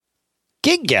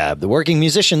Gig Gab, the Working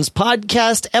Musicians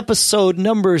Podcast, episode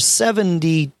number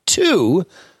 72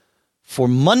 for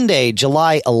Monday,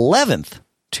 July 11th,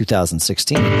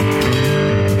 2016.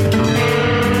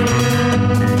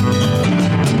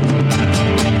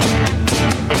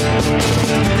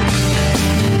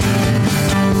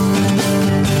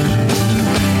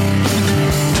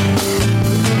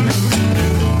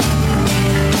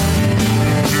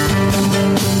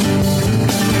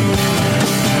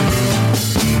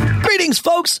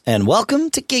 Folks, and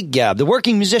welcome to Gig Gab, the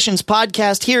Working Musicians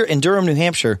Podcast here in Durham, New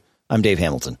Hampshire. I'm Dave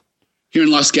Hamilton. Here in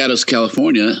Los Gatos,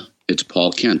 California, it's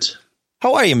Paul Kent.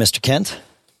 How are you, Mr. Kent?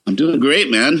 I'm doing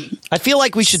great, man. I feel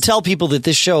like we should tell people that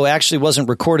this show actually wasn't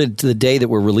recorded to the day that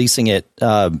we're releasing it.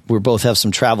 We both have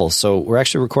some travel, so we're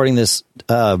actually recording this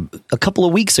a couple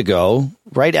of weeks ago,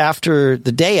 right after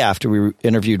the day after we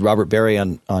interviewed Robert Berry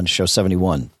on show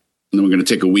 71. And then we're going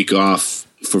to take a week off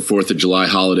for 4th of July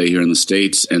holiday here in the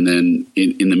States. And then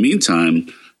in the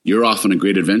meantime, you're off on a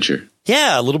great adventure.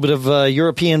 Yeah, a little bit of a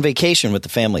European vacation with the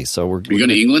family. So we're going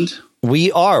to England?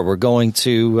 We are. We're going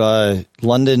to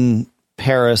London,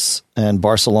 Paris, and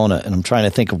Barcelona. And I'm trying to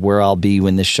think of where I'll be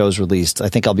when this show's released. I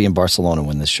think I'll be in Barcelona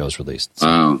when this show's released. So,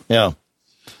 wow. Yeah.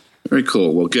 Very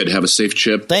cool. Well, good. Have a safe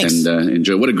trip. Thanks. And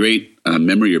enjoy. What a great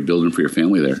memory you're building for your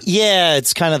family there. Yeah,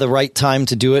 it's kind of the right time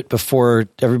to do it before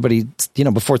everybody,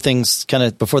 before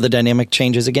the dynamic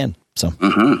changes again. So,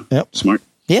 Yep. Smart.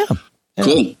 Yeah.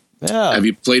 Cool. Yeah. Have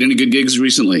you played any good gigs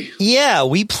recently? Yeah,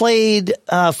 we played,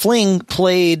 Fling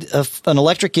played an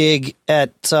electric gig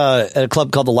at a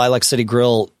club called the Lilac City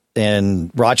Grill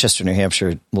in Rochester, New Hampshire,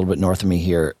 a little bit north of me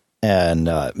here. And,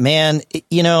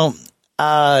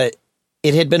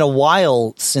 it had been a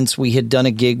while since we had done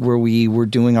a gig where we were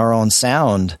doing our own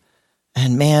sound.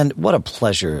 And man, what a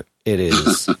pleasure it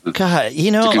is. God,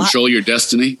 to control your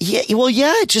destiny. Yeah. Well,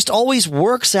 yeah, it just always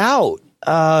works out.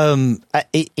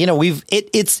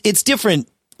 It's different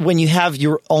when you have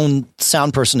your own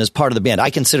sound person as part of the band. I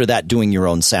consider that doing your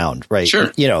own sound, right?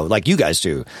 Sure. Like you guys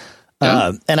do.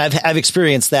 Yeah. And I've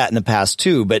experienced that in the past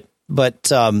too, but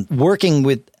working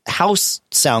with house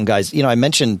sound guys, I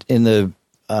mentioned in the,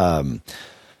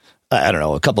 I don't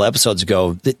know, a couple of episodes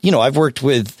ago that, I've worked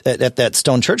with at that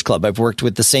Stone Church Club. I've worked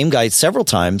with the same guy several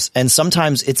times, and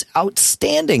sometimes it's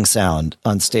outstanding sound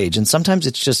on stage, and sometimes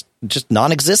it's just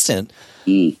non-existent.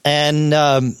 And,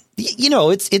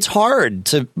 it's hard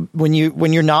to, when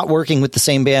you're not working with the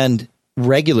same band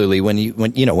regularly,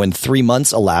 when 3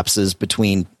 months elapses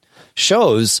between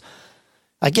shows,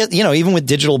 I get, even with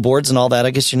digital boards and all that,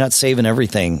 I guess you're not saving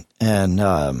everything. And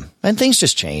things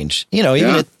just change,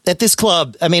 even at this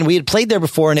club. I mean, we had played there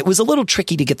before and it was a little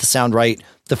tricky to get the sound right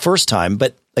the first time.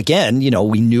 But again,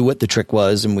 we knew what the trick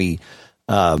was. And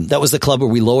that was the club where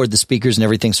we lowered the speakers and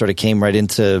everything sort of came right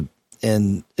into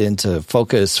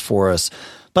focus for us.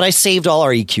 But I saved all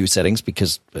our EQ settings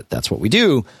because that's what we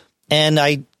do. And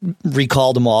I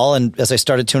recalled them all. And as I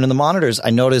started tuning the monitors, I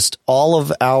noticed all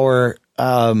of our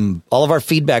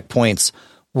feedback points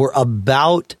were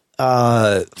about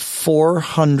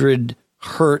 400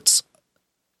 hertz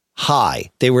high.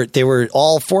 They were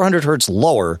all 400 hertz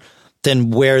lower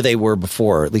than where they were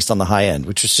before, at least on the high end,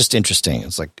 which was just interesting.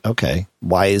 It's like, okay,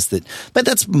 why is that? But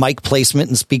that's mic placement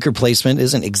and speaker placement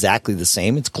isn't exactly the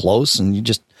same. It's close and you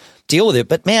just deal with it.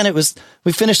 But man,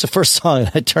 we finished the first song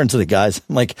and I turned to the guys.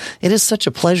 I'm like, it is such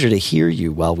a pleasure to hear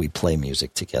you while we play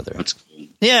music together. That's cool.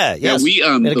 Yeah. Yes. We,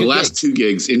 the last two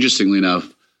gigs, interestingly enough,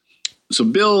 so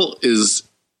Bill is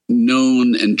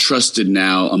known and trusted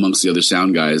now amongst the other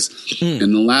sound guys.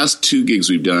 And the last two gigs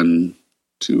we've done,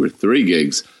 2 or 3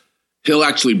 gigs, he'll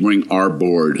actually bring our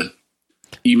board,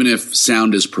 even if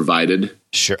sound is provided.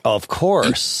 Sure. Of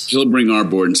course. He'll bring our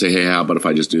board and say, hey, how about if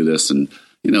I just do this? And,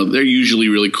 they're usually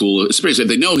really cool, especially if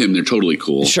they know him, they're totally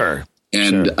cool. Sure.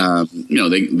 And,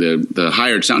 the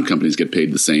hired sound companies get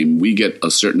paid the same. We get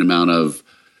a certain amount of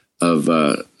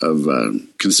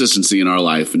consistency in our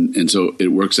life. And so it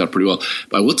works out pretty well.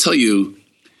 But I will tell you,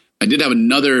 I did have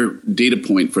another data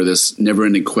point for this never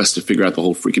ending quest to figure out the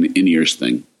whole freaking in-ears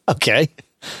thing. Okay.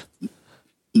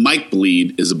 Mic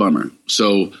bleed is a bummer.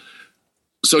 So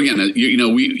again,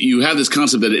 you have this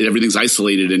concept that everything's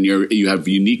isolated and you have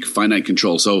unique finite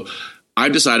control. So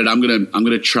I've decided I'm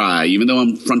gonna try, even though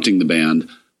I'm fronting the band,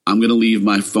 I'm gonna leave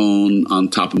my phone on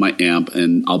top of my amp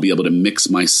and I'll be able to mix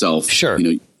myself. Sure.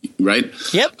 Right?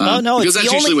 Yep. No, because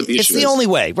that's usually what the issue is. It's the only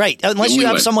way, right? Unless you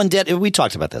have someone dead. We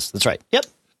talked about this. That's right. Yep.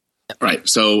 Right.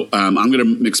 So I'm gonna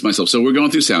mix myself. So we're going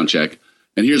through sound check.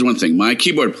 And here's one thing. My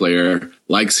keyboard player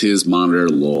likes his monitor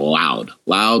loud.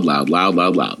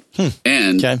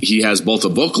 And he has both a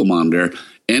vocal monitor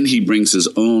and he brings his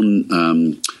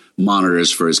own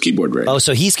monitors for his keyboard rig. Oh,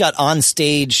 so he's got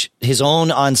his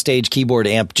own on-stage keyboard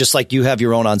amp, just like you have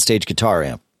your own on-stage guitar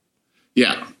amp.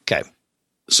 Yeah. Okay.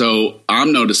 So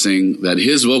I'm noticing that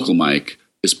his vocal mic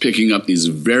is picking up these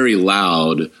very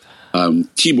loud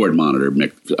keyboard monitor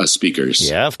speakers.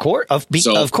 Yeah, of course.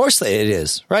 Of course it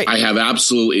is. Right. I have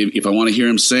absolutely, if I want to hear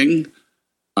him sing,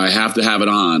 I have to have it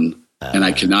on. And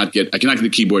I cannot get the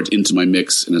keyboards into my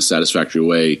mix in a satisfactory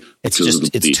way.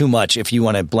 It's too much if you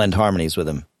want to blend harmonies with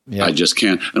them. Yeah. I just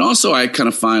can't. And also I kind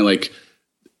of find like,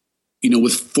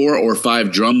 with 4 or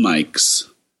 5 drum mics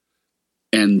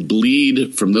and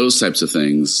bleed from those types of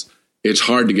things, it's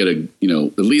hard to get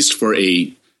at least for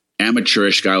a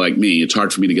amateurish guy like me, it's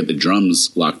hard for me to get the drums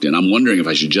locked in. I'm wondering if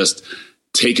I should just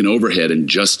take an overhead and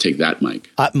just take that mic.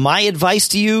 My advice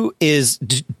to you is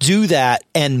do that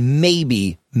and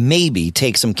maybe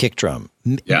take some kick drum.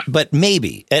 Yeah. But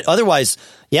maybe. Otherwise,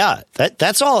 yeah,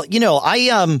 that's all.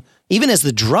 Even as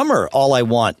the drummer, all I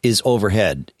want is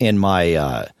overhead in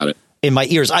my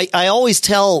ears. I always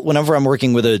tell whenever I'm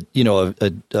working with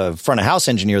a front of house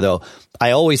engineer, though,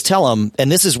 I always tell them,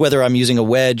 and this is whether I'm using a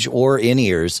wedge or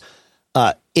in-ears,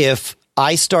 if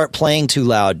I start playing too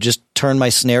loud, just turn my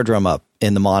snare drum up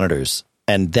in the monitors.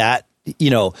 And that,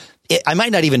 I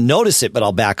might not even notice it, but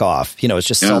I'll back off. It's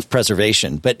just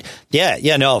self-preservation. But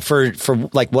for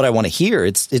like what I want to hear,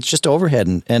 it's just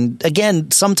overhead. And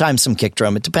again, sometimes some kick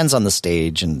drum. It depends on the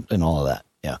stage and all of that.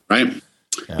 Yeah. Right.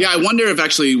 Yeah. I wonder if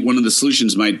actually one of the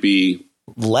solutions might be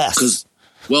less.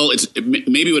 Well,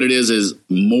 maybe what it is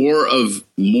more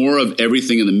of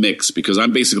everything in the mix, because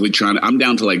I'm basically I'm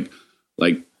down to like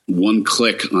one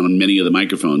click on many of the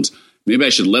microphones. Maybe I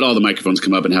should let all the microphones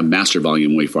come up and have master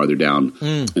volume way farther down.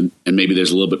 And maybe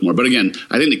there's a little bit more. But again,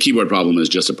 I think the keyboard problem is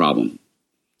just a problem.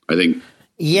 I think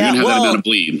you're going to have that amount of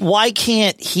bleed. Why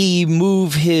can't he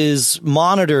move his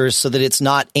monitors so that it's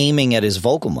not aiming at his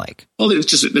vocal mic? Well,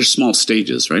 there's small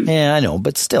stages, right? Yeah, I know.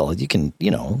 But still, you can,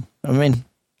 I mean,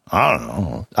 I don't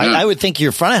know. Yeah. I would think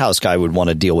your front of house guy would want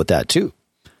to deal with that too.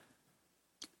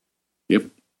 Yep.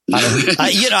 And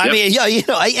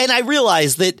I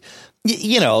realize that,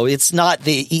 it's not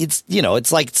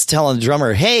it's like telling the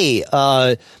drummer, hey,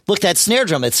 look, that snare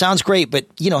drum, it sounds great, but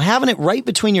having it right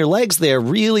between your legs there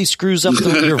really screws up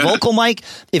your vocal mic.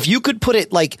 If you could put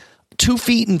it like 2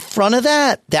 feet in front of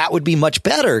that would be much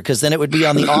better, because then it would be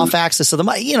on the off axis of the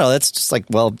mic. That's just like,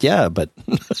 well, yeah, but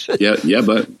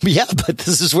but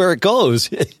this is where it goes.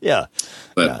 Yeah.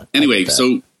 But anyway,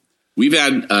 so we've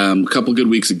had a couple good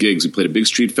weeks of gigs. We played a big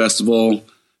street festival.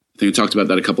 I think we talked about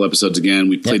that a couple episodes again.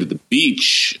 We played at the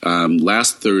beach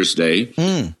last Thursday.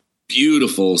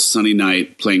 Beautiful sunny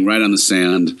night, playing right on the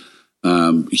sand.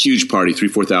 Huge party,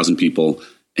 3,000-4,000 people,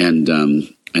 and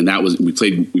that was we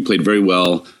played very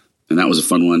well, and that was a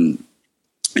fun one.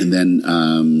 And then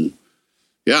and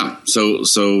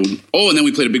then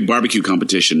we played a big barbecue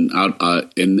competition out,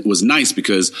 and it was nice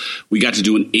because we got to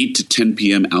do an 8 to 10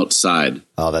 p.m. outside.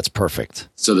 Oh, that's perfect.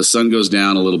 So the sun goes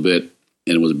down a little bit.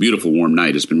 And it was a beautiful warm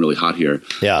night. It's been really hot here.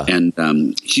 Yeah.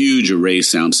 And huge array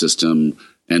sound system.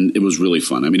 And it was really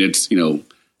fun. I mean, it's,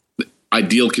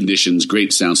 ideal conditions,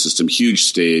 great sound system, huge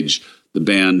stage. The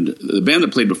band that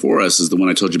played before us is the one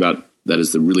I told you about. That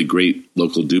is the really great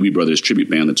local Doobie Brothers tribute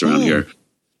band that's around here.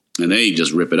 And they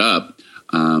just rip it up.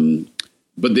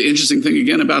 But the interesting thing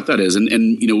again about that is,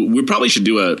 and we probably should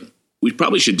do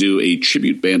a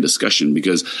tribute band discussion,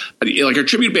 because like, our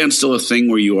tribute band still a thing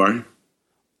where you are?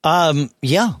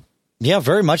 Yeah,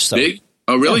 very much so. Big?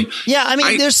 Oh, really? Yeah. I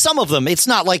mean, there's some of them. It's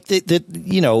not like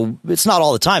it's not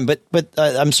all the time, but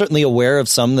I'm certainly aware of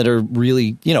some that are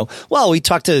really, we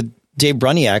talked to Dave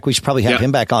Bruniak. We should probably have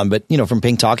him back on, but from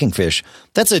Pink Talking Fish,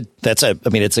 it's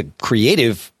a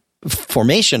creative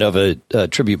formation of a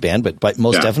tribute band, but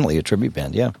most definitely a tribute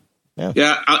band. Yeah.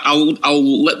 Yeah.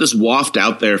 I'll let this waft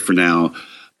out there for now.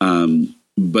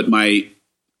 But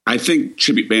I think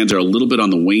tribute bands are a little bit on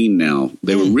the wane now.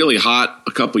 They were really hot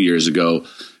a couple years ago.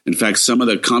 In fact, some of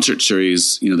the concert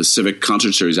series, the Civic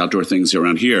concert series, outdoor things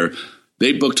around here,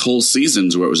 they booked whole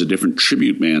seasons where it was a different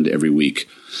tribute band every week.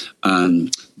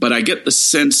 But I get the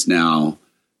sense now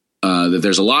that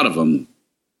there's a lot of them.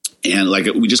 And like,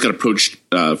 we just got approached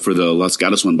for the Los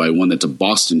Gatos one by one that's a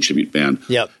Boston tribute band.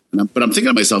 Yep. But I'm thinking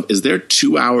to myself, is there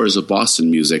 2 hours of Boston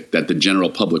music that the general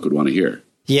public would want to hear?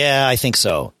 Yeah, I think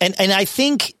so. And I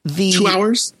think 2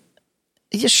 hours?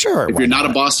 Yeah, sure. If you're not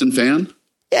a Boston fan?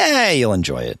 Yeah, you'll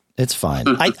enjoy it. It's fine.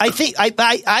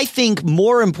 I think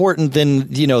more important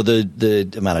than, the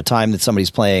amount of time that somebody's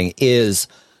playing is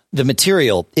the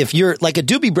material. If you're like a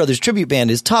Doobie Brothers tribute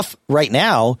band is tough right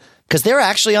now because they're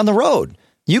actually on the road.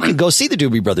 You can go see the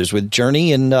Doobie Brothers with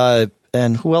Journey and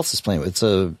and who else is playing?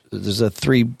 There's a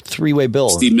three-way bill.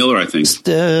 Steve Miller, I think.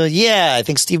 Yeah, I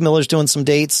think Steve Miller's doing some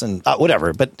dates and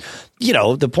whatever. But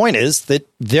the point is that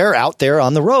they're out there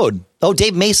on the road. Oh,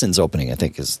 Dave Mason's opening, I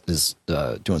think, is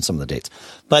doing some of the dates.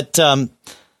 But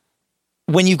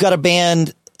when you've got a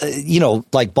band,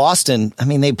 like Boston, I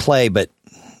mean, they play, but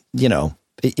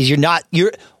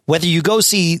whether you go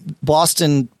see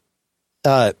Boston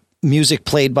music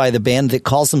played by the band that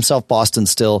calls themselves Boston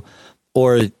still,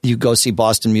 or you go see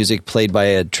Boston music played by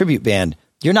a tribute band,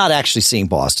 you're not actually seeing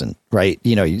Boston, right?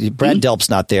 Brad Delp's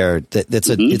not there.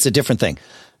 It's a different thing.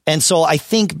 And so I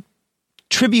think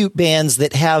tribute bands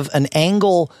that have an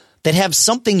angle, that have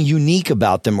something unique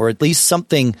about them, or at least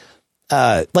something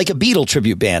like a Beatle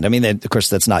tribute band. I mean, of course,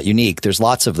 that's not unique. There's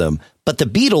lots of them, but the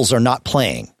Beatles are not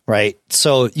playing, right?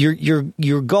 So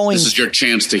you're going. This is your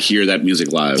chance to hear that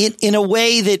music live in a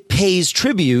way that pays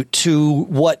tribute to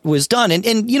what was done.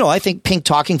 And I think Pink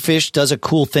Talking Fish does a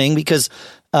cool thing because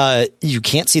you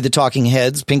can't see the Talking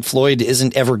Heads. Pink Floyd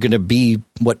isn't ever going to be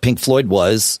what Pink Floyd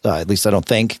was. At least I don't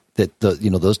think that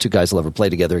those two guys will ever play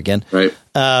together again. Right.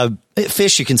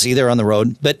 Fish, you can see they're on the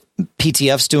road, but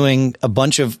PTF's doing a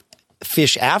bunch of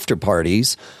Fish after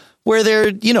parties where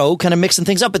they're, kind of mixing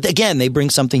things up. But again, they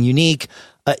bring something unique.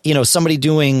 Somebody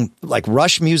doing like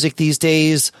Rush music these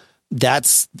days,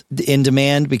 that's in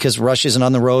demand because Rush isn't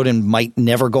on the road and might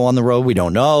never go on the road. We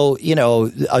don't know.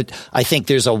 I think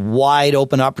there's a wide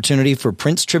open opportunity for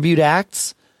Prince tribute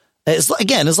acts. As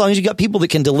long as you got people that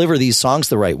can deliver these songs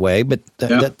the right way. But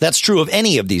that's true of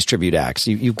any of these tribute acts.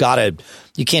 You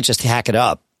can't just hack it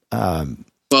up.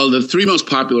 Well, the three most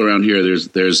popular around here,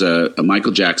 there's a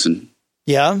Michael Jackson.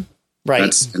 Yeah, right.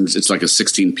 It's like a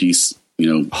 16-piece,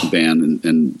 band,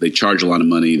 and they charge a lot of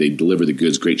money. They deliver the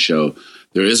goods. Great show.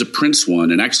 There is a Prince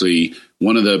one, and actually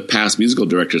one of the past musical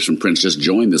directors from Prince just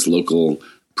joined this local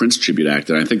Prince tribute act,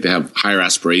 and I think they have higher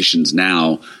aspirations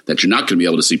now that you're not going to be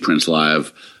able to see Prince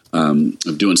live,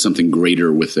 of doing something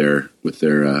greater with their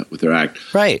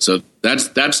act. Right. So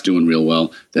that's doing real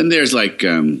well. Then there's like.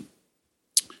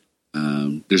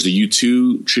 There's a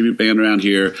U2 tribute band around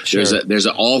here. Sure. There's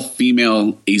an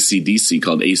all-female AC/DC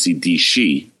called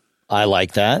AC/DC. I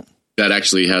like that. That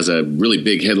actually has a really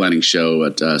big headlining show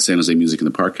at San Jose Music in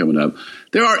the Park coming up.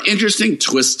 There are interesting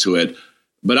twists to it,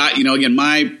 but I'm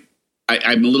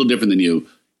a little different than you.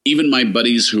 Even my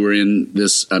buddies who are in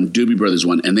this Doobie Brothers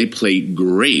one, and they play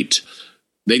great.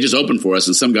 They just opened for us,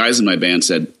 and some guys in my band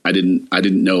said, I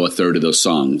didn't know a third of those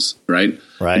songs, right?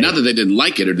 Right. And not that they didn't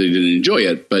like it or they didn't enjoy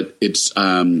it, but it's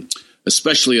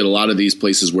especially at a lot of these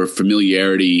places where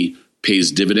familiarity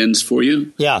pays dividends for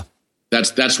you. Yeah.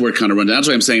 That's where it kind of runs. That's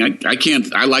why I'm saying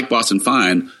I like Boston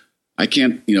fine. I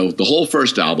can't, the whole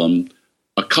first album,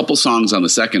 a couple songs on the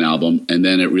second album, and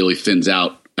then it really thins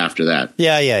out after that.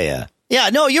 Yeah. Yeah,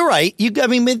 no, you're right.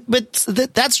 But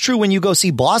that's true when you go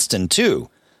see Boston too.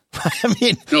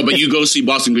 No, but you go see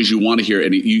Boston because you want to hear it.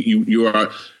 And you are.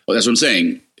 Well, that's what I'm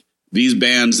saying. These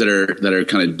bands that are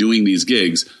kind of doing these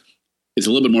gigs, it's a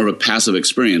little bit more of a passive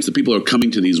experience. The people are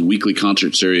coming to these weekly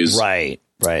concert series, right.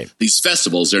 These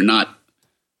festivals, they're not.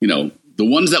 The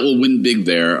ones that will win big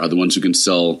there are the ones who can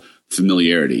sell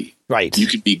familiarity. Right. You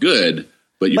could be good,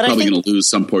 but you're probably going to lose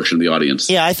some portion of the audience.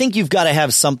 Yeah, I think you've got to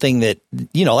have something that,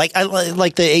 like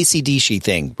the AC/DC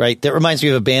thing, right? That reminds me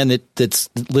of a band that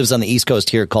lives on the East Coast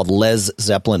here called Les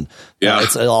Zeppelin. Yeah.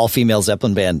 It's an all-female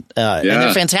Zeppelin band. And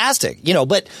they're fantastic,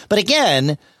 but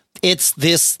again, it's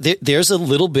this, there's a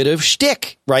little bit of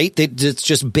shtick, right? It's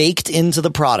just baked into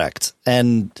the product.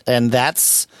 And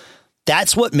that's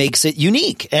what makes it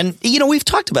unique. And, we've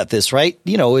talked about this, right?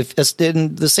 If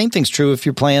the same thing's true if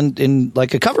you're playing in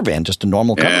like a cover band, just a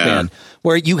normal cover band,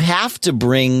 where you have to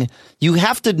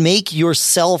make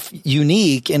yourself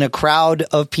unique in a crowd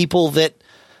of people that,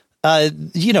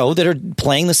 that are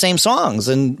playing the same songs.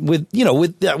 And with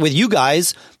you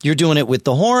guys, you're doing it with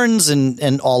the horns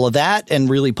and all of that and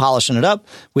really polishing it up.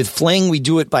 With Fling, we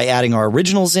do it by adding our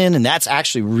originals in, and that's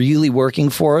actually really working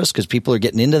for us because people are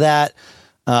getting into that.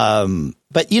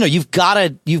 But you've got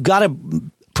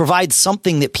to provide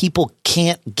something that people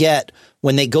can't get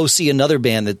when they go see another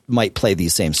band that might play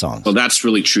these same songs. Well, that's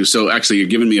really true. So actually, you're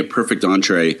giving me a perfect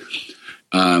entree.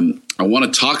 I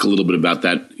want to talk a little bit about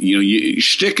that.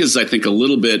 Shtick is, I think, a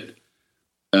little bit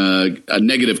a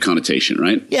negative connotation,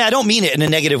 right? Yeah, I don't mean it in a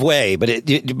negative way, but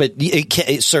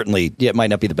it certainly it might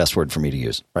not be the best word for me to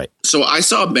use, right? So I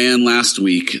saw a band last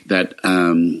week that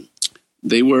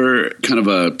they were kind of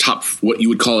a what you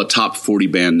would call a top 40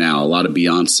 band now. A lot of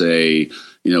Beyonce,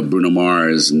 Bruno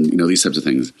Mars, and these types of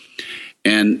things.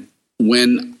 And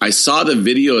when I saw the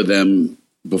video of them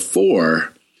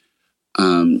before,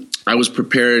 I was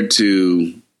prepared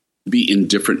to be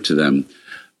indifferent to them.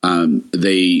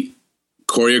 They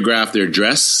choreograph their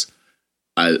dress.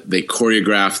 They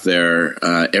choreograph their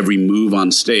every move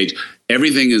on stage.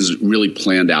 Everything is really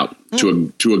planned out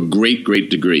to a great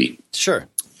degree. Sure.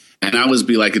 And I always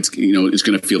be like, it's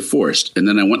going to feel forced. And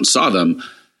then I went and saw them,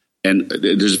 and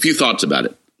there's a few thoughts about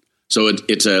it. So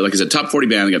it's like I said, top 40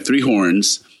 band. They got 3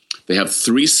 horns. They have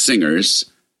 3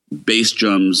 singers, bass,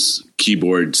 drums,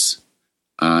 keyboards,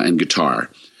 and guitar.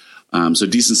 So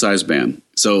decent sized band.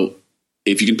 So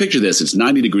if you can picture this, it's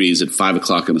 90 degrees at 5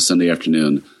 o'clock on a Sunday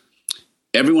afternoon.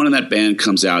 Everyone in that band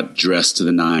comes out dressed to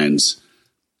the nines,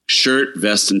 shirt,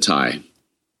 vest, and tie,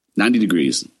 90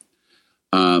 degrees.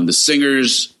 The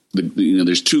singers,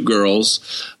 there's 2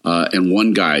 girls and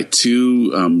 1 guy,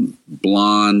 2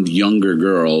 blonde, younger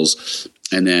girls,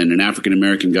 and then an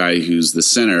African-American guy who's the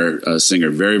center singer,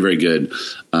 very, very good.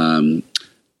 And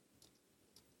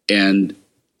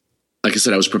like I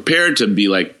said, I was prepared to be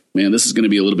like, man, this is going to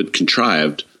be a little bit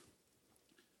contrived,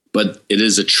 but it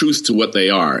is a truth to what they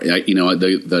are.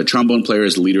 The trombone player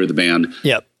is the leader of the band.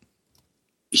 Yep.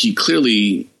 He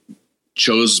clearly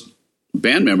chose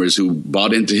band members who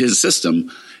bought into his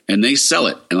system, and they sell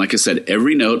it. And like I said,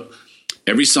 every note,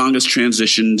 every song is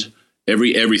transitioned,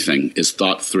 everything is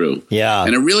thought through. Yeah.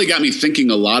 And it really got me thinking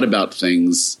a lot about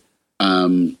things.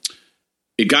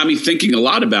 It got me thinking a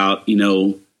lot about,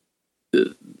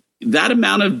 that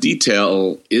amount of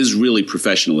detail is really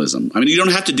professionalism. I mean, you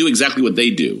don't have to do exactly what they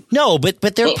do. No, but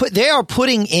they are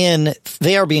putting in,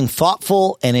 they are being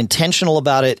thoughtful and intentional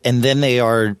about it, and then they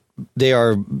are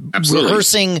Absolutely.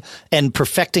 Rehearsing and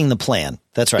perfecting the plan.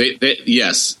 That's right.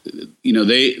 Yes,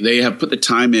 they have put the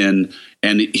time in,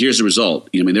 and here's the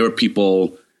result. There were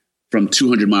people from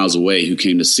 200 miles away who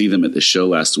came to see them at the show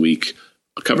last week,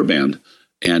 a cover band,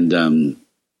 and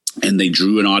they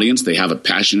drew an audience. They have a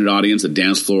passionate audience. The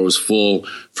dance floor was full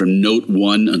from note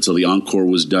 1 until the encore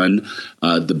was done.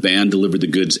 The band delivered the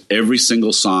goods every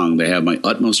single song. They have my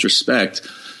utmost respect.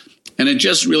 And it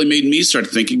just really made me start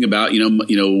thinking about,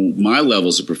 my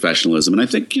levels of professionalism. And I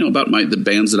think, about the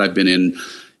bands that I've been in,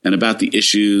 and about the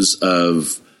issues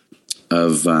of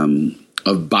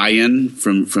buy-in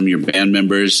from your band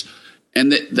members.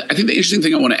 And I think the interesting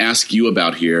thing I want to ask you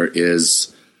about here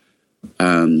is,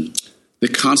 the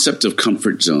concept of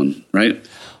comfort zone, right?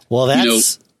 Well,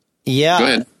 that's yeah. Go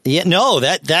ahead. Yeah, no,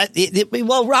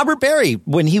 well, Robert Barry,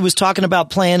 when he was talking about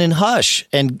playing in Hush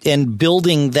and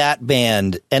building that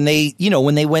band, and they,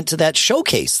 when they went to that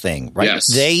showcase thing, right? Yes.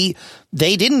 They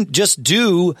didn't just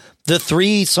do the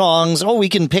 3 songs. Oh, we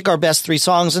can pick our best 3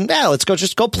 songs and let's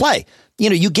just go play.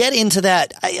 You get into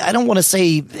that. I don't want to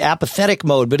say apathetic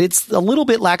mode, but it's a little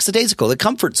bit lackadaisical, the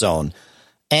comfort zone.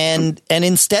 And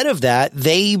instead of that,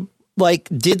 they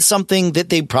did something that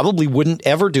they probably wouldn't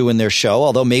ever do in their show,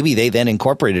 although maybe they then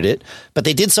incorporated it. But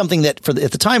they did something that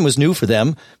at the time was new for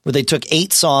them, where they took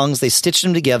 8 songs, they stitched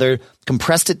them together,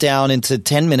 compressed it down into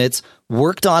 10 minutes,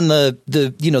 worked on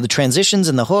the transitions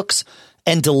and the hooks,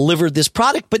 and delivered this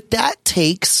product. But that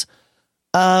takes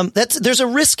there's a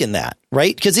risk in that,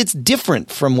 right? Because it's different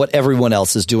from what everyone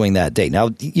else is doing that day. Now,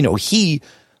 of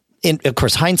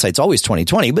course, hindsight's always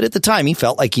 20/20, but at the time he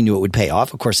felt like he knew it would pay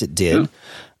off. Of course it did. Yeah.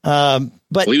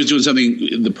 But he was doing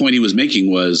something. The point he was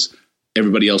making was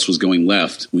everybody else was going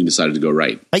left. We decided to go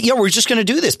right. We're just going to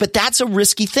do this, but that's a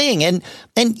risky thing. And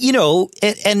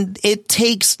it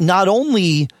takes not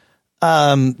only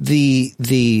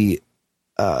the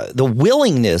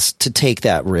willingness to take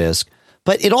that risk,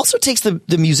 but it also takes the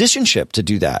musicianship to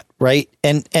do that, right?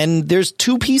 And there's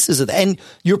 2 pieces of that, and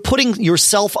you're putting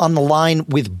yourself on the line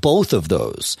with both of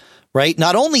those, right?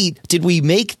 Not only did we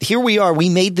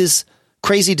made this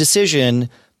crazy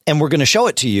decision and we're going to show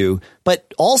it to you,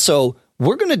 but also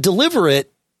we're going to deliver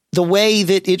it the way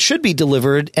that it should be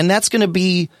delivered, and that's going to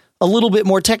be a little bit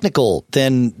more technical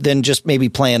than just maybe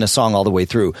playing a song all the way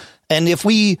through. And if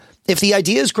the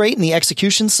idea is great and the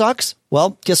execution sucks,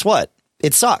 well, guess what?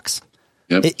 It sucks.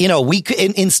 Yep.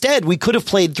 Instead, we could have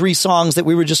played 3 songs that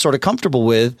we were just sort of comfortable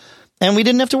with, and we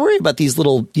didn't have to worry about these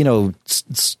little,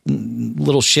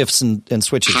 little shifts and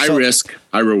switches. High risk,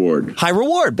 high reward. High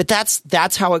reward, but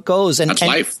that's how it goes. And that's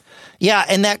life. Yeah,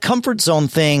 and that comfort zone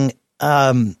thing,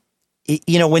 when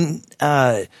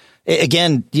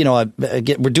again,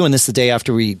 we're doing this the day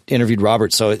after we interviewed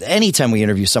Robert. So anytime we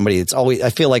interview somebody, it's always, I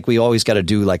feel like we always got to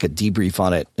do like a debrief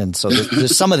on it. And so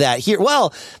there's some of that here.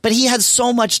 Well, but he had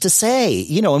so much to say,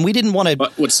 and we didn't want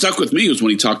to. What stuck with me was when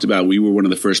he talked about, we were one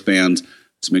of the first bands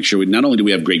to make sure not only do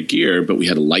we have great gear, but we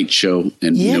had a light show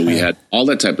and we had all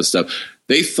that type of stuff.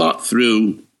 They thought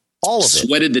through all of it,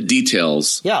 sweated the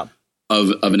details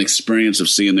of an experience of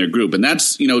seeing their group. And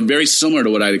that's, very similar to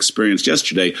what I'd experienced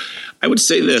yesterday. I would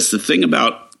say this, the thing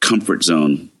about comfort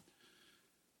zone,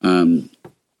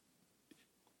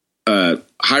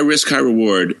 high risk, high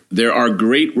reward, there are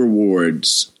great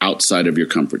rewards outside of your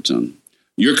comfort zone.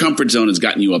 Your comfort zone has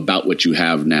gotten you about what you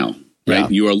have now, right? Yeah.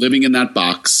 You are living in that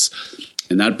box,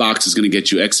 and that box is going to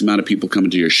get you X amount of people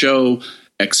coming to your show,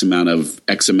 X amount of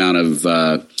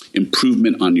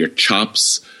improvement on your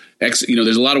chops. There's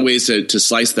a lot of ways to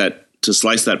slice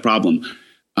that problem.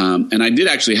 And I did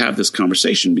actually have this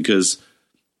conversation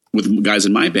with guys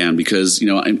in my band, because,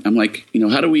 I'm like,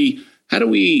 how do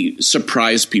we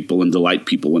surprise people and delight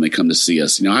people when they come to see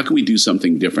us? How can we do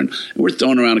something different? And we're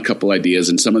throwing around a couple ideas,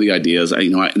 and some of the ideas, I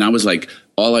was like,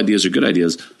 all ideas are good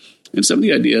ideas. And some of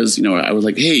the ideas, I was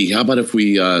like, hey, how about if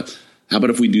we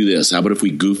do this? How about if we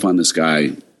goof on this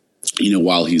guy,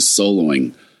 while he's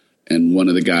soloing? And one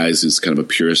of the guys who's kind of a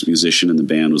purist musician in the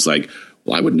band was like,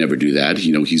 well, I would never do that.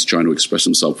 He's trying to express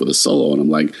himself with a solo. And I'm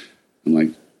like,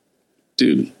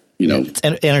 dude, it's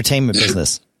entertainment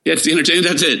business. Yeah, it's the entertainment.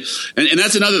 That's it. And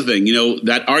that's another thing,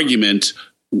 that argument.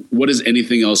 What does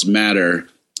anything else matter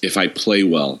if I play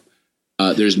well? I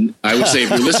would say, if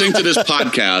you're listening to this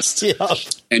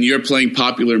podcast and you're playing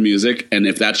popular music, and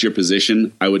if that's your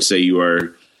position, I would say you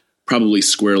are probably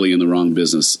squarely in the wrong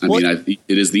business. I mean,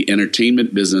 it is the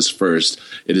entertainment business first.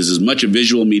 It is as much a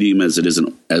visual medium as it is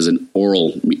an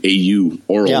oral medium.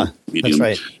 That's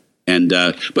right. And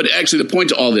but actually, the point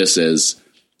to all this is,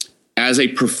 as a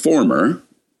performer,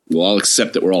 we'll all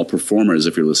accept that we're all performers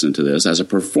if you're listening to this. As a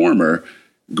performer,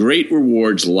 great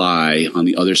rewards lie on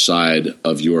the other side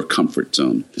of your comfort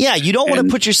zone. Yeah, you don't want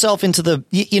to put yourself into the,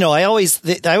 I always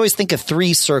think of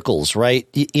three circles, right?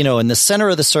 In the center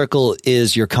of the circle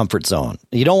is your comfort zone.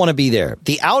 You don't want to be there.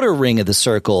 The outer ring of the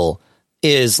circle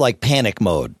is like panic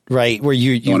mode, right? Where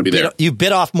you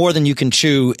bit off more than you can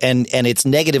chew, and it's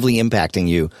negatively impacting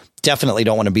you. Definitely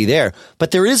don't want to be there.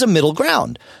 But there is a middle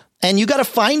ground, and you got to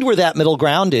find where that middle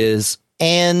ground is,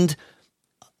 and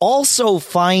also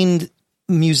find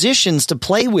musicians to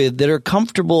play with that are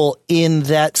comfortable in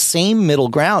that same middle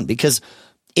ground. Because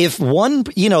if one,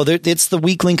 it's the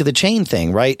weak link of the chain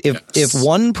thing, right? If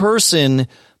one person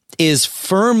is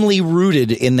firmly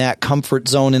rooted in that comfort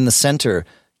zone in the center,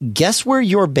 guess where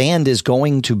your band is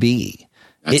going to be?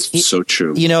 That's so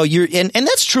true. And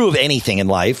that's true of anything in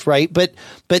life, right? But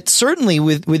certainly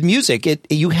with music,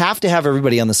 you have to have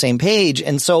everybody on the same page.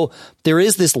 And so there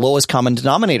is this lowest common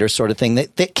denominator sort of thing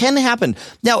that can happen.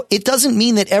 Now, it doesn't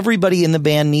mean that everybody in the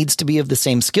band needs to be of the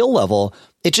same skill level.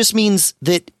 It just means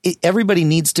that everybody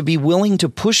needs to be willing to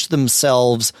push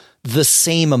themselves the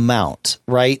same amount,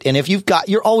 right? And if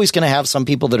you're always going to have some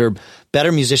people that are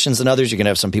better musicians than others. You're going to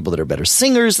have some people that are better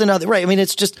singers than others, right? I mean,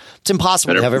 it's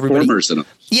impossible to have everybody.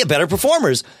 Better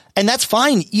performers. And that's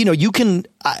fine.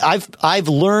 I've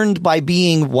learned by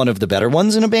being one of the better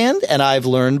ones in a band, and I've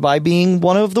learned by being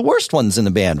one of the worst ones in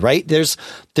the band, right? There's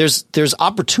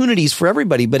opportunities for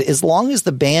everybody, but as long as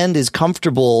the band is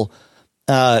comfortable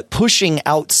pushing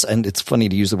out, and it's funny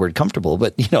to use the word comfortable,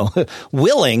 but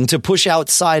willing to push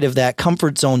outside of that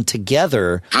comfort zone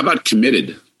together. How about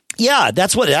committed? Yeah,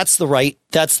 that's the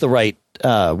right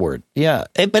word. Yeah,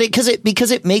 because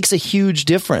it makes a huge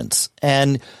difference.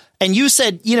 And you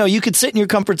said, you could sit in your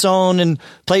comfort zone and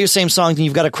play your same songs and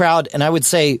you've got a crowd. And I would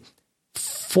say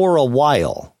for a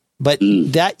while, but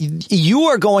that you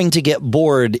are going to get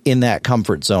bored in that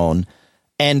comfort zone,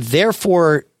 and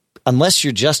therefore, unless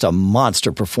you're just a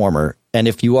monster performer, and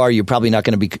if you are, you're probably not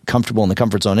going to be comfortable in the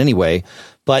comfort zone anyway.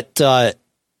 But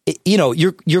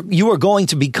you are going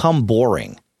to become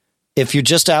boring if you're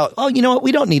just out. Oh, you know what?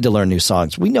 We don't need to learn new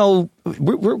songs. We know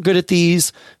we're good at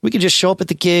these. We can just show up at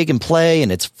the gig and play,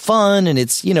 and it's fun, and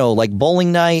it's like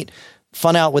bowling night,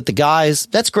 fun out with the guys.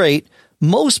 That's great.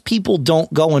 Most people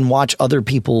don't go and watch other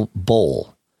people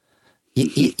bowl.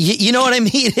 You know what I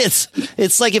mean?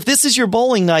 It's like, if this is your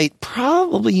bowling night,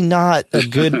 probably not a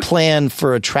good plan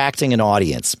for attracting an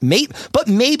audience. But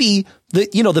maybe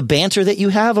the banter that you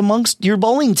have amongst your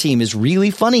bowling team is really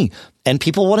funny, and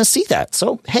people want to see that.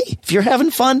 So hey, if you're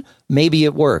having fun, maybe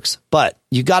it works. But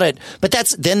you got it. But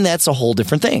that's a whole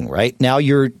different thing, right? Now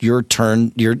you're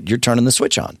turning the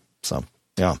switch on. So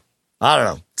yeah, I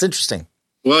don't know. It's interesting.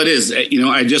 Well, it is.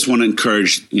 I just want to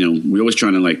encourage. We're always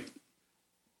trying to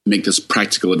make this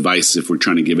practical advice if we're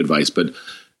trying to give advice, but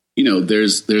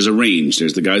there's a range.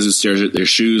 There's the guys who stare at their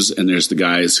shoes, and there's the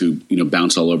guys who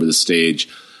bounce all over the stage.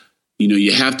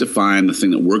 You have to find the thing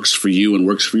that works for you and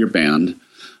works for your band.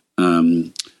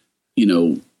 There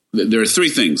are three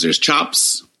things: there's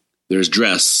chops, there's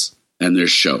dress, and there's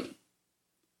show.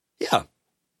 Yeah.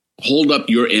 Hold up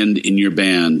your end in your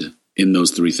band in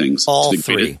those three things. All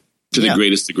three. To the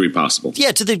greatest degree possible.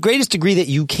 Yeah, to the greatest degree that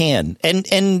you can.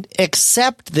 And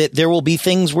accept that there will be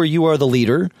things where you are the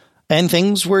leader and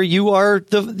things where you are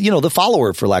the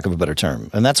follower, for lack of a better term.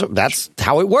 And that's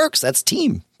how it works. That's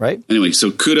team, right? Anyway,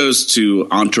 so kudos to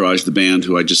Entourage, the band,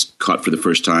 who I just caught for the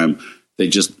first time.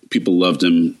 People loved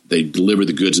him. They deliver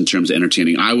the goods in terms of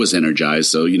entertaining. I was energized.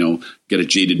 So, get a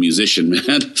jaded musician,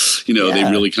 man. They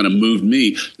really kind of moved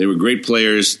me. They were great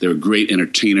players. They were great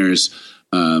entertainers.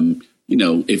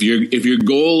 If your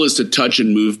goal is to touch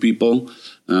and move people,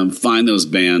 find those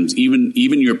bands, even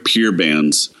your peer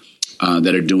bands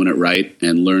that are doing it right,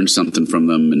 and learn something from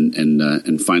them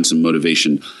and find some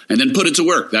motivation, and then put it to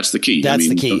work. That's the key. That's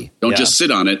the key. Don't just sit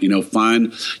on it. You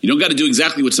don't got to do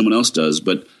exactly what someone else does,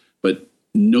 but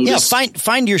notice. Yeah,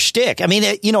 find your shtick. I mean,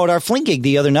 at our Flint gig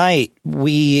the other night,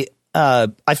 I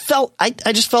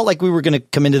just felt like we were going to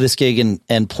come into this gig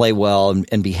and play well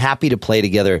and be happy to play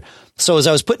together. So as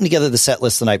I was putting together the set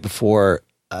list the night before,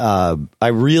 I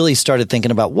really started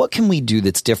thinking about what can we do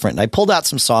that's different. And I pulled out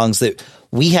some songs that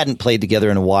we hadn't played together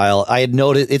in a while. I had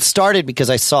noted it started because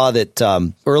I saw that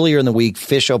earlier in the week,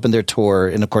 Phish opened their tour.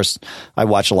 And of course, I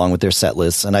watch along with their set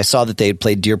lists. And I saw that they had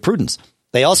played Dear Prudence.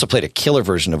 They also played a killer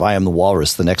version of I Am the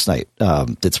Walrus the next night.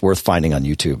 That's worth finding on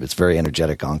YouTube. It's very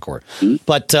energetic encore. Mm-hmm.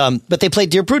 But they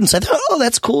played Dear Prudence. I thought, oh,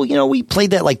 that's cool. We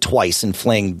played that like twice in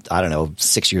Fling, I don't know,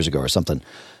 6 years ago or something.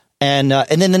 And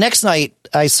then the next night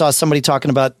I saw somebody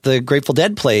talking about the Grateful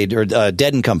Dead played, or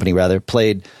Dead and Company rather,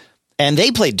 played, and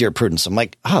they played Dear Prudence. I'm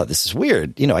like, oh, this is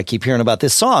weird. I keep hearing about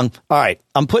this song. All right,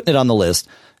 I'm putting it on the list.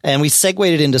 And we segued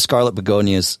it into Scarlet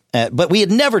Begonias, but we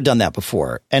had never done that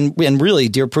before. And really,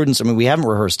 Dear Prudence, I mean, we haven't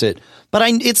rehearsed it, but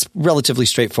it's relatively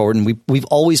straightforward, and we've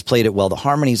always played it well. The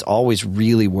harmonies always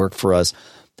really work for us.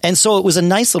 And so it was a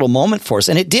nice little moment for us,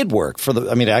 and it did work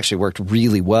it actually worked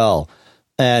really well.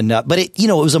 And but it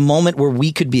was a moment where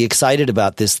we could be excited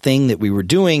about this thing that we were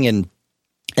doing, and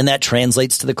that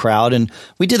translates to the crowd. And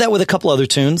we did that with a couple other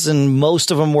tunes, and most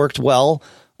of them worked well.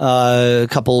 We had a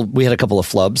couple of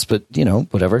flubs, but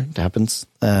whatever, it happens.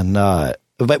 And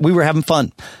but we were having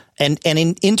fun, and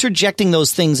in interjecting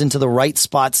those things into the right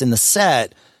spots in the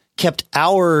set kept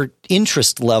our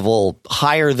interest level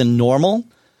higher than normal.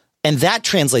 And that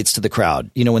translates to the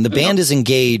crowd. When the band is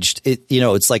engaged,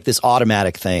 it's like this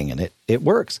automatic thing, and it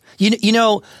works.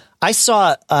 I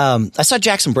saw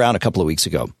Jackson Browne a couple of weeks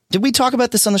ago. Did we talk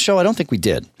about this on the show? I don't think we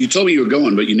did. You told me you were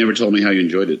going, but you never told me how you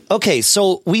enjoyed it. Okay,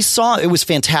 so it was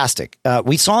fantastic.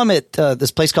 We saw him at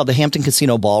this place called the Hampton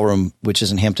Casino Ballroom, which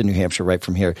is in Hampton, New Hampshire, right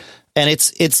from here. And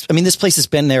this place has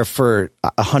been there for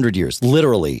 100 years,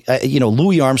 literally.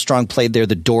 Louis Armstrong played there.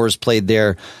 The Doors played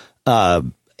there.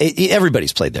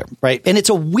 Everybody's played there, right? And it's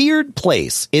a weird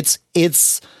place.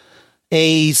 It's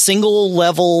a single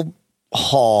level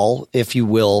hall, if you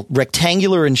will,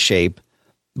 rectangular in shape.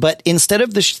 But instead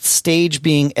of the stage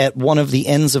being at one of the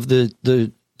ends of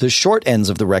the short ends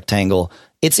of the rectangle,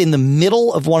 it's in the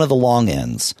middle of one of the long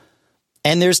ends.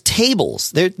 And there's tables.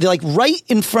 They're like right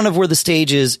in front of where the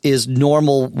stage is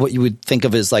normal, what you would think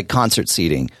of as like concert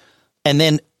seating. And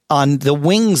then on the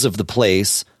wings of the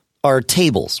place are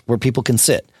tables where people can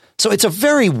sit. So it's a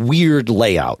very weird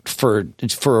layout for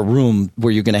a room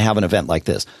where you're going to have an event like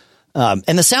this.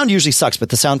 And the sound usually sucks, but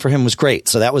the sound for him was great.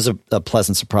 So that was a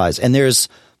pleasant surprise. And there's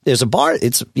a bar.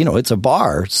 It's a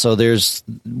bar. So there's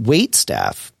wait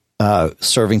staff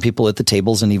serving people at the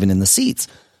tables and even in the seats.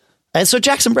 And so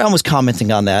Jackson Browne was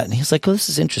commenting on that, and he's like, "Oh, this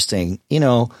is interesting,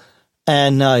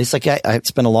 And he's like,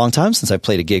 it's been a long time since I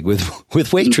played a gig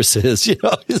with waitresses.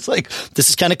 He's like, this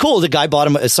is kind of cool. The guy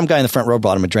some guy in the front row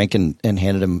bought him a drink and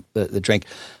handed him the drink,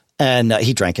 and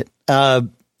he drank it. And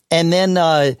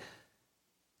then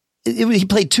he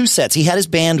played 2 sets. He had his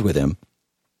band with him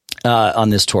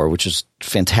on this tour, which is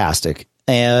fantastic.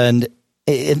 And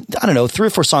I don't know, 3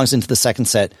 or 4 songs into the second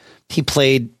set, he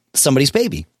played Somebody's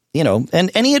Baby. And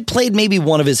he had played maybe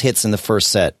one of his hits in the first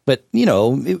set, but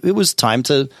it was time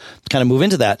to kind of move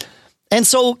into that. And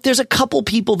so there's a couple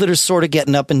people that are sort of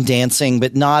getting up and dancing,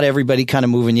 but not everybody kind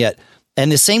of moving yet.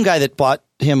 And the same guy that bought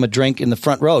him a drink in the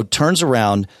front row turns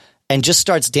around and just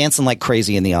starts dancing like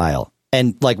crazy in the aisle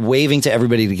and like waving to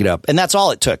everybody to get up. And that's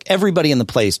all it took. Everybody in the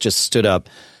place just stood up.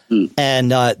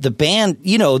 And the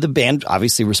band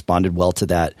obviously responded well to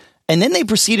that. And then they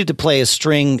proceeded to play a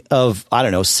string of,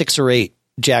 6 or 8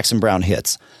 Jackson Browne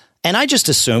hits. And I just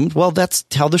assumed, well, that's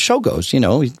how the show goes. He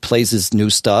plays his new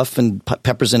stuff and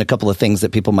peppers in a couple of things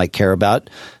that people might care about,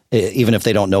 even if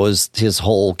they don't know his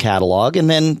whole catalog. And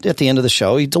then at the end of the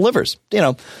show, he delivers,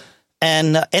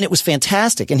 and it was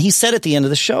fantastic. And he said at the end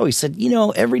of the show, he said,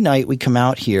 every night we come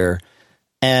out here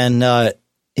and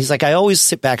he's like, I always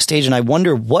sit backstage and I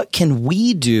wonder what can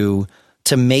we do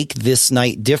to make this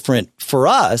night different for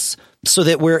us so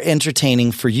that we're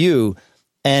entertaining for you.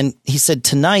 And he said,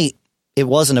 tonight, it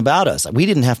wasn't about us. We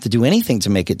didn't have to do anything to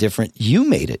make it different. You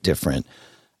made it different.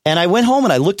 And I went home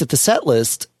and I looked at the set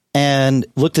list and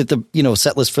looked at the,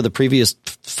 set list for the previous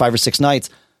 5 or 6 nights.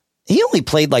 He only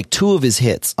played like 2 of his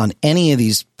hits on any of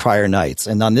these prior nights.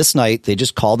 And on this night, they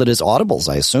just called it as audibles,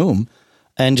 I assume,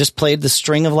 and just played the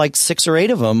string of like 6 or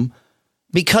 8 of them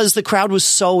because the crowd was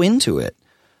so into it.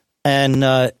 And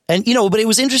but it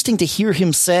was interesting to hear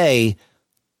him say,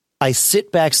 I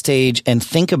sit backstage and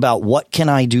think about what can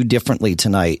I do differently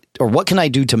tonight, or what can I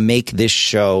do to make this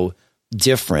show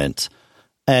different?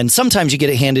 And sometimes you get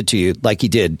it handed to you like he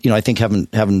did. I think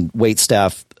having wait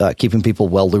staff, keeping people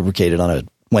well lubricated on a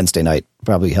Wednesday night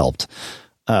probably helped.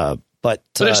 But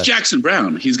it's Jackson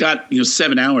Browne. He's got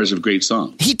 7 hours of great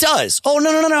songs. He does. Oh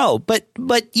no. But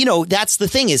that's the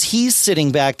thing is he's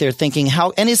sitting back there thinking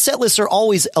and his set lists are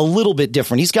always a little bit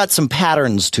different. He's got some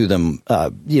patterns to them.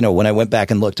 When I went back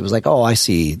and looked, it was like, oh, I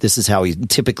see. This is how he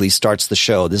typically starts the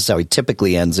show. This is how he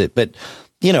typically ends it. But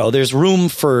there's room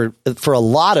for a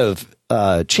lot of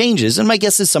changes. And my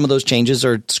guess is some of those changes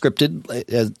are scripted,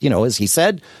 as he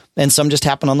said, and some just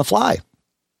happen on the fly,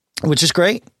 which is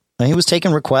great. He was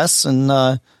taking requests and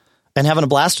having a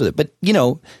blast with it. But,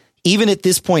 even at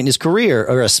this point in his career,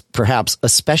 or perhaps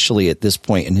especially at this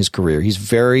point in his career, he's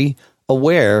very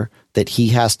aware that he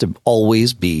has to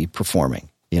always be performing,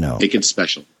 Make it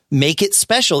special. Make it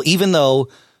special, even though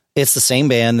it's the same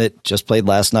band that just played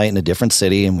last night in a different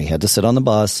city and we had to sit on the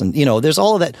bus. And, there's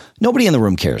all of that. Nobody in the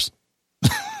room cares.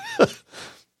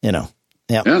 Yeah.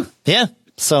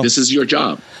 So this is your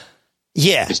job.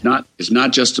 Yeah. It's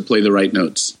not just to play the right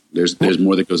notes. There's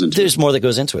more that goes into it. There's more that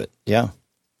goes into it. Yeah.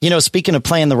 Speaking of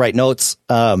playing the right notes,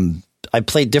 I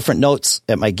played different notes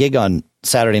at my gig on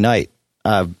Saturday night.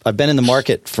 I've been in the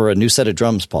market for a new set of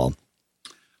drums, Paul.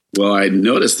 Well, I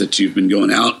noticed that you've been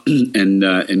going out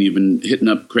and you've been hitting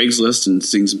up Craigslist and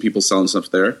seeing some people selling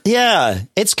stuff there. Yeah.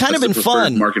 It's kind of been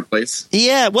fun. Marketplace.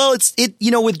 Yeah. Well,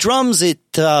 with drums,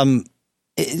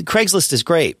 Craigslist is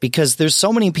great because there's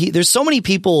so many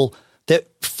people that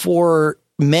for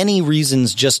many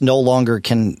reasons just no longer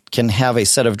can have a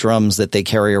set of drums that they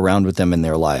carry around with them in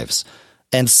their lives.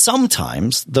 And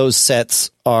sometimes those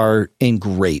sets are in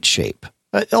great shape.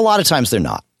 A lot of times they're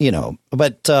not,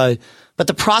 but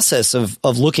the process of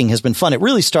looking has been fun. It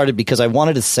really started because I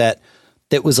wanted a set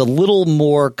that was a little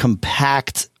more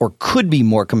compact or could be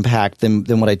more compact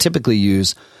than what I typically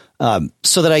use.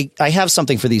 So that I have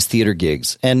something for these theater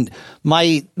gigs. And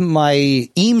my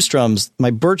Eames drums,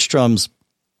 my Birch drums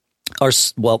are,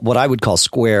 what I would call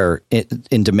square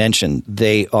in dimension.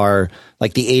 They are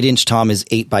like the 8-inch tom is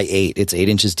 8x8. It's 8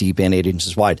 inches deep and 8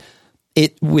 inches wide.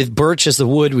 With birch as the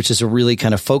wood, which is a really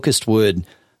kind of focused wood,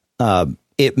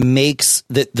 it makes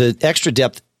the extra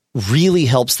depth really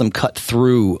helps them cut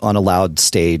through on a loud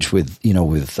stage with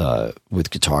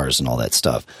guitars and all that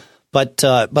stuff. But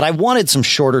I wanted some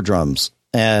shorter drums.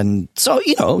 And so,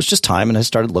 it was just time. And I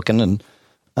started looking and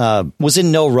was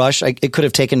in no rush. It could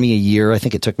have taken me a year. I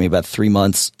think it took me about 3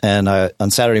 months. And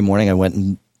on Saturday morning, I went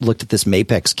and looked at this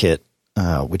Mapex kit,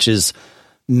 which is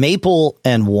maple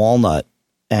and walnut.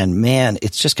 And man,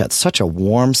 it's just got such a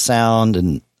warm sound.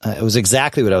 And it was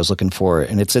exactly what I was looking for.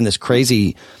 And it's in this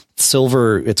crazy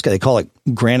silver. They call it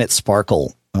granite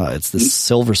sparkle. It's this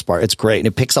silver spark. It's great. And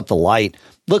it picks up the light.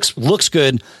 Looks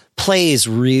good. Plays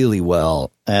really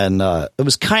well. And it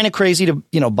was kind of crazy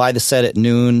to, buy the set at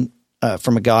noon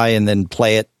from a guy and then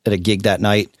play it at a gig that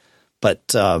night. But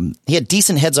he had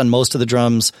decent heads on most of the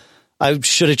drums. I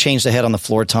should have changed the head on the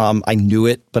floor tom. I knew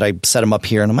it, but I set him up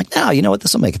here and I'm like, no, you know what?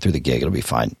 This will make it through the gig. It'll be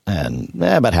fine. And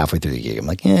about halfway through the gig, I'm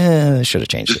like, I should have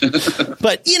changed it.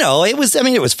 But, it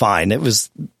was fine. It was,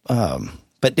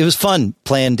 but it was fun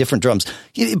playing different drums.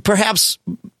 Perhaps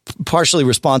partially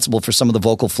responsible for some of the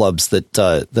vocal flubs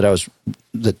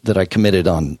that I committed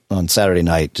on Saturday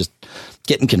night, just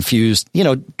getting confused.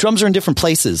 Drums are in different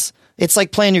places. It's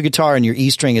like playing your guitar and your E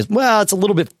string is, it's a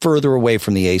little bit further away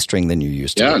from the A string than you're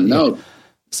used to. Yeah, no.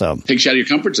 So takes you out of your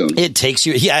comfort zone. It takes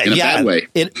you, in a bad way.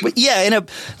 In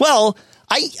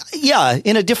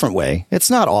a different way.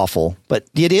 It's not awful, but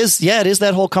it is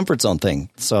that whole comfort zone thing.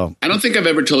 So I don't think I've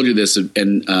ever told you this.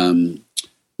 And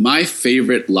my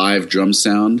favorite live drum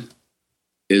sound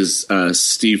is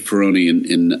Steve Peroni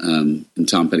in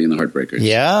Tom Petty and the Heartbreakers.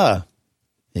 Yeah.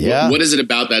 Yeah. What is it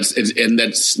about that? And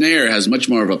that snare has much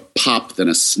more of a pop than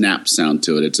a snap sound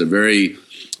to it. It's a very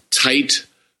tight,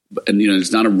 and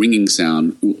it's not a ringing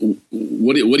sound.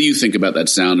 What do you think about that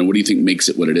sound, and what do you think makes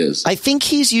it what it is? I think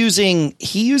he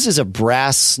uses a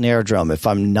brass snare drum, if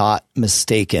I'm not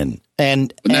mistaken.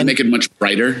 And wouldn't that make it much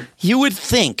brighter? You would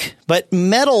think, but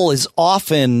metal is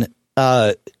often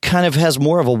kind of has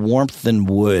more of a warmth than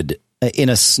wood in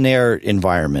a snare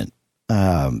environment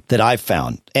that I've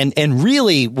found, and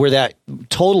really where that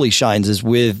totally shines is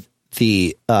with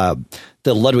the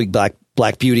Ludwig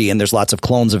Black Beauty, and there's lots of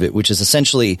clones of it, which is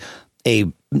essentially a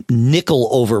nickel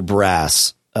over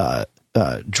brass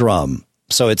drum.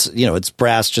 So it's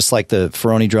brass, just like the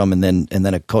Ferroni drum, and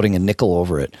then a coating of nickel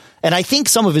over it. And I think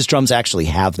some of his drums actually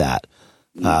have that.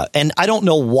 And I don't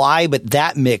know why, but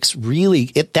that mix really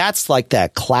that's like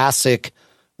that classic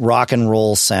rock and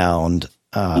roll sound.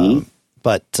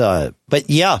 But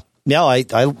yeah,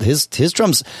 his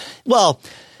drums. Well,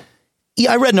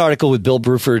 yeah, I read an article with Bill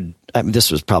Bruford. I mean,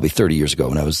 this was probably 30 years ago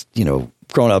when I was,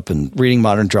 growing up and reading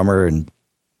Modern Drummer, and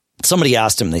somebody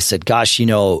asked him, they said, gosh,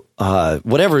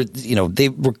 whatever, they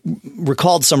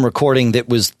recalled some recording that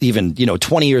was even,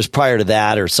 20 years prior to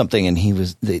that or something. And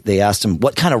they asked him,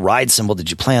 what kind of ride cymbal did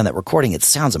you play on that recording? It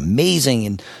sounds amazing.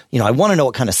 And, I want to know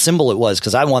what kind of cymbal it was,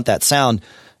 because I want that sound.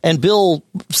 And Bill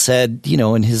said,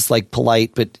 in his like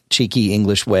polite but cheeky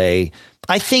English way,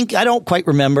 I don't quite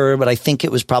remember, but I think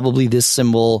it was probably this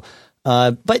cymbal.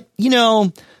 But,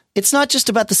 it's not just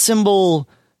about the cymbal.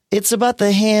 It's about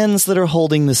the hands that are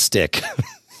holding the stick,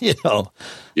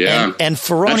 Yeah. And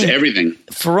Ferroni, that's everything.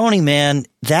 Ferroni, man,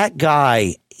 that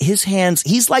guy, his hands,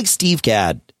 he's like Steve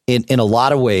Gadd in a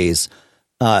lot of ways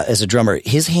as a drummer.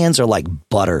 His hands are like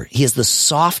butter. He has the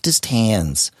softest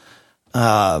hands.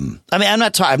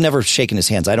 I've never shaken his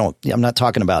hands. I'm not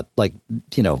talking about like,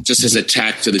 just his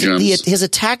attack to the drums. His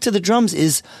attack to the drums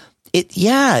is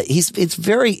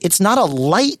it's not a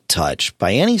light touch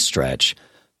by any stretch,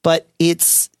 but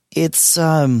it's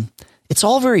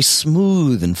all very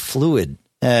smooth and fluid,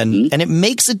 and it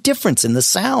makes a difference in the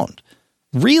sound.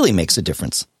 Really makes a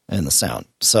difference in the sound.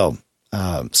 So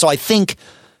I think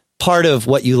part of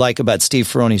what you like about Steve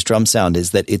Ferroni's drum sound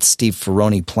is that it's Steve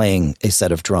Ferroni playing a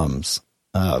set of drums.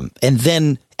 And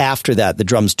then after that, the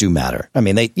drums do matter. I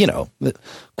mean, the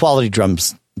quality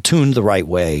drums tuned the right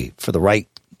way for the right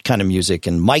kind of music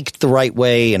and mic'd the right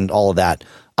way and all of that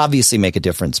obviously make a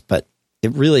difference, but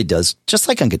it really does. Just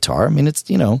like on guitar. I mean, it's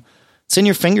in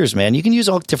your fingers, man. You can use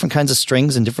all different kinds of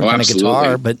strings and different kind of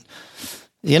guitar, but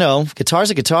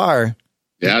guitar's a guitar.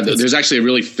 Yeah. There's actually a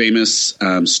really famous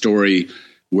story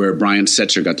where Brian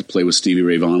Setzer got to play with Stevie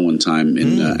Ray Vaughan one time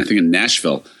I think in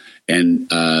Nashville. And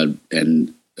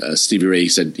Stevie Ray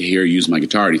said, "Here, use my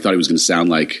guitar." And he thought he was going to sound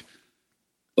like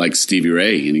Stevie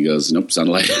Ray, and he goes, "Nope,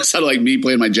 sounded like me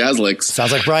playing my jazz licks."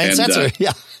 Sounds like Brian Setzer,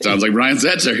 yeah. Sounds like Brian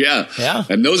Setzer, yeah, yeah.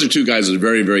 And those are two guys with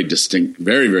very, very distinct,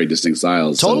 very, very distinct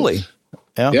styles. Totally,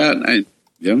 so, it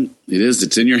is.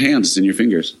 It's in your hands. It's in your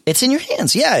fingers. It's in your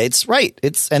hands. Yeah, it's right.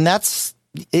 It's an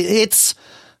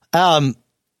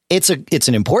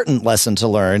important lesson to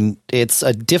learn. It's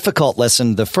a difficult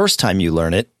lesson the first time you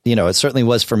learn it. It certainly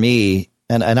was for me.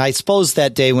 And I suppose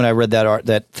that day when I read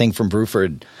that thing from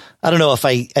Bruford, I don't know if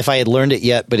I had learned it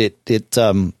yet, but it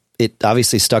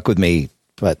obviously stuck with me.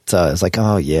 But it's like,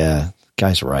 oh yeah,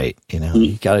 guy's right.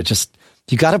 You got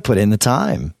to put in the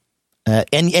time,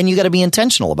 and you got to be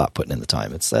intentional about putting in the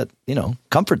time. It's that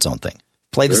comfort zone thing.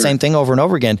 Play the same thing over and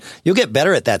over again. You'll get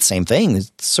better at that same thing,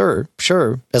 sure,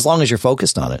 as long as you're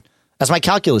focused on it. As my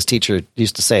calculus teacher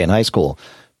used to say in high school,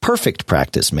 perfect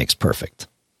practice makes perfect.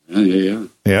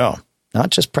 Yeah. Not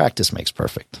just practice makes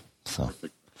perfect. So,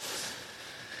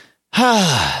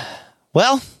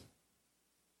 well,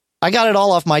 I got it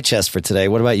all off my chest for today.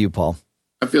 What about you, Paul?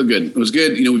 I feel good. It was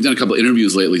good. We've done a couple of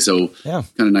interviews lately, so kind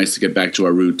of nice to get back to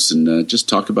our roots and just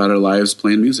talk about our lives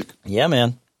playing music. Yeah,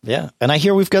 man. Yeah, and I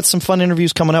hear we've got some fun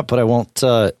interviews coming up, but I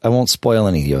won't spoil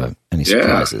any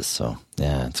surprises. So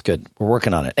yeah, it's good. We're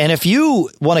working on it. And if you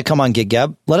want to come on Gig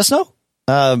Gab, let us know.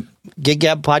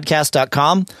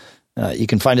 GigGabPodcast.com. You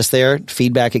can find us there.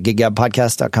 Feedback at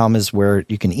GigGabPodcast.com is where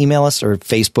you can email us, or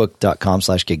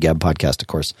Facebook.com/GigGabPodcast. Of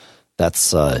course,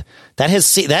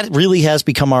 that really has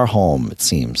become our home, it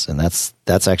seems, and that's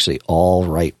actually all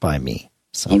right by me.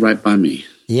 So. All right by me.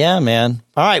 Yeah, man.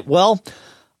 All right. Well,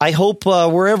 I hope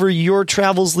wherever your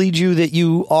travels lead you that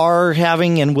you are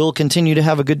having and will continue to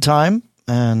have a good time.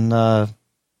 And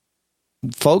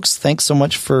folks, thanks so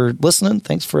much for listening.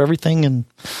 Thanks for everything. And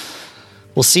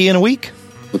we'll see you in a week.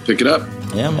 We'll pick it up.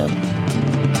 Yeah, man.